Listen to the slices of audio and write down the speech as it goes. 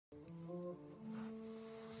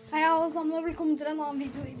alle sammen, og velkommen til en annen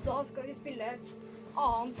video. I dag skal vi spille et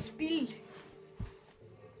annet spill.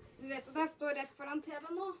 Du vet at jeg står rett foran TV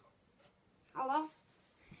nå. Halla.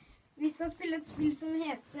 Vi skal spille et spill som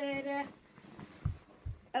heter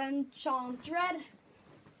Uncharted.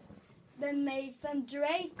 The Nathan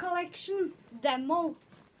Drake Collection Demo.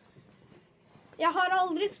 Jeg har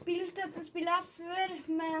aldri spilt dette spillet her før,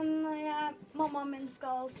 men mamma min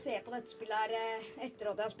skal se på dette spillet her etter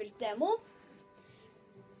at jeg har spilt demo.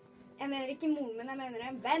 Jeg mener ikke moren min, jeg mener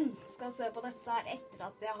en venn skal se på dette her etter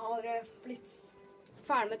at jeg har blitt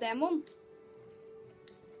ferdig med demoen.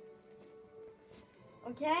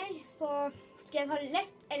 Ok, så skal jeg ta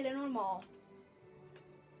lett eller normal.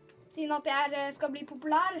 Siden at jeg skal bli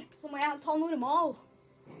populær, så må jeg ta normal.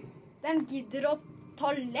 Hvem gidder å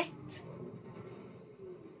ta lett?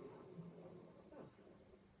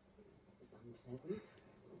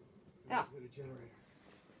 Ja.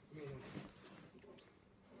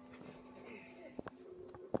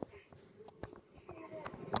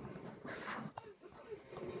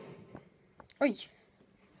 Oi.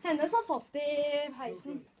 Henne satt fast i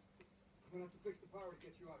heisen. Hun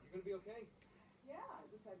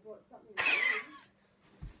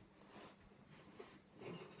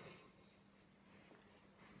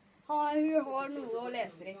har noe å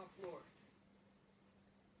lese i.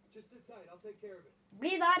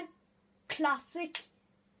 Bli der. Classic.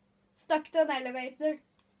 Stuck to an elevator.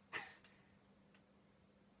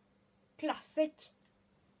 Classic.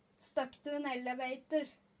 Stuck to an elevator.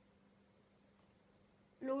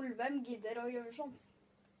 Lol, hvem gidder å gjøre sånn?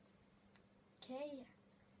 Ok.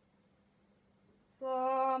 Så...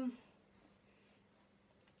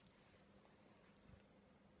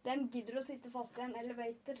 Hvem gidder å sitte fast i en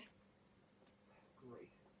elevator?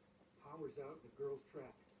 Great. Power's out and the girl's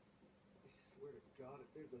trapped. I swear to God,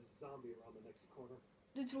 if there's a zombie around the next corner.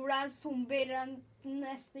 Du tror det er zombier rundt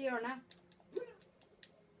neste hjørne?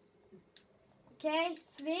 Ok,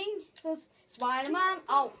 sving. Så Spider-Man.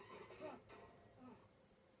 Au!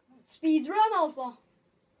 Speedrun, altså.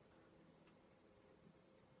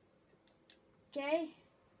 Ok.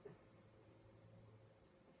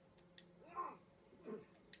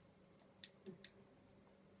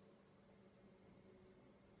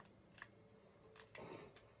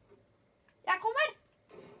 Jeg kommer!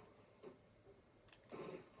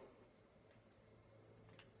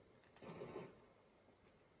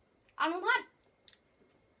 Er noen her?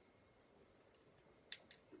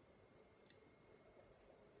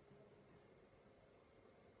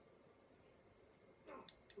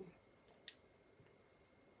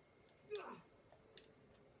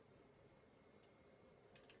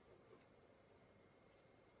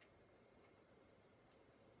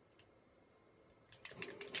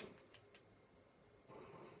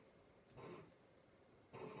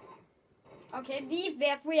 Ok, de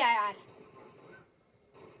vet hvor jeg er.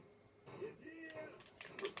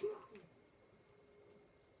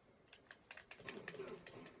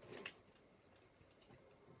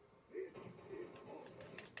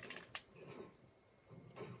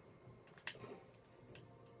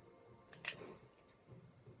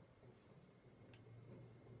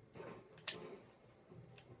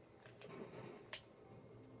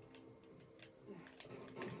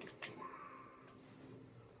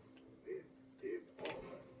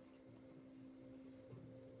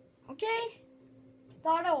 Ok, da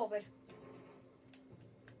er det over.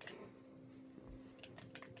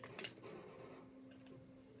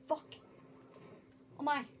 Fuck. Å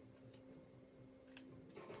nei.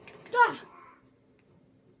 Da!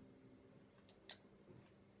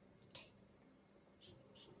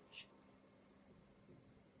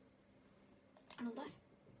 Er noen der?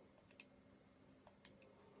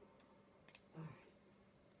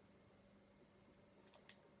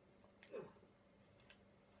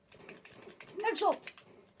 Headshot!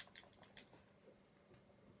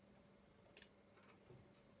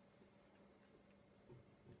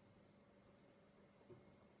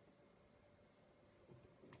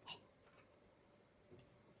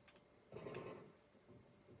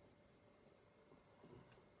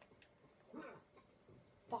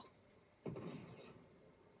 Fuck.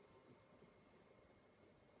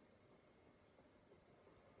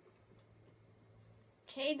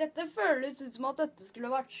 Ok, dette føles ut som at dette skulle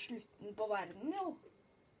vært slutten på verden, jo.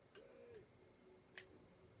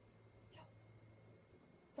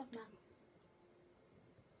 Stopp med den.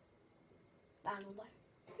 Det er noen der.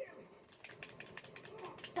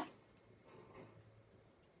 Da.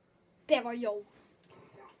 Det var yo.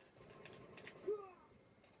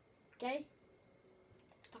 Ok.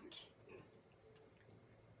 Takk.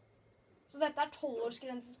 Så dette er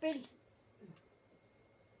 12-årsgrensespill.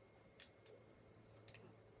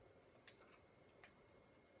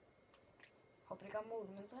 ikke ha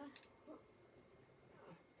moren min seg.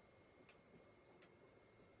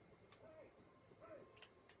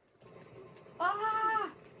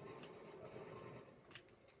 Ah!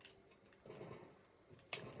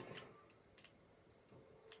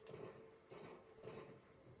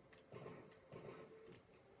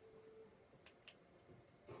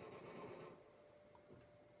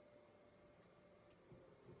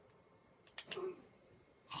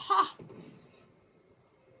 Ha!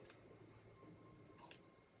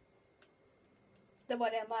 Det var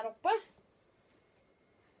en der oppe.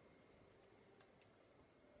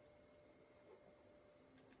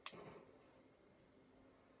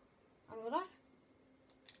 Er det noe der?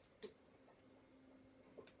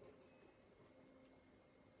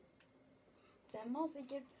 Den har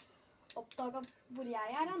sikkert oppdaget hvor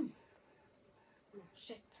jeg er hen.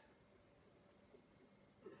 Shit.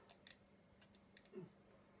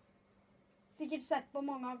 Sikkert sett på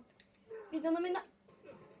mange av videoene mine.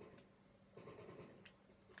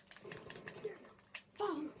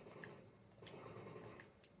 Faen.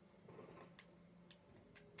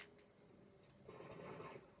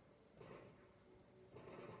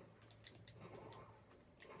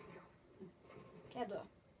 Jeg er død.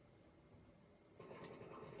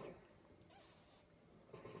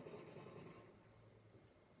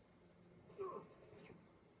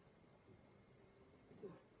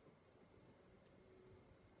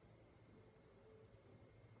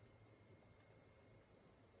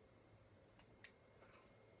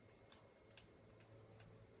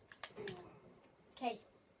 Okay.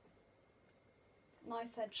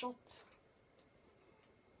 Nice headshot.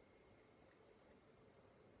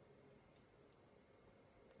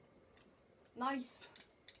 Nice.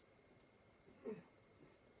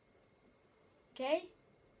 Okay.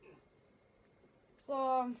 Så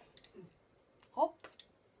hopp.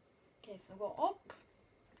 Okay, så gå opp.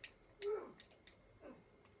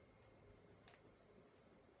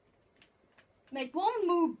 Make one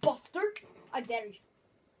move, bastard. I dare you.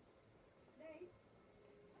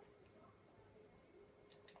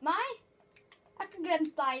 Nei, jeg har ikke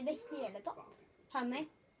glemt deg i det hele tatt. Honey.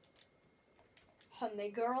 Honey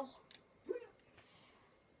girl.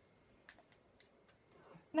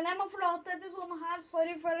 Men jeg må forlate episoden her.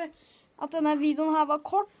 Sorry for at denne videoen her var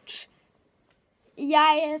kort.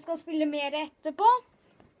 Jeg skal spille mer etterpå.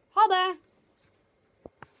 Ha det!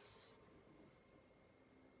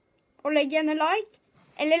 Og legg igjen en like,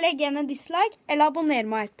 eller legg igjen en dislike, eller abonner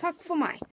meg. Takk for meg.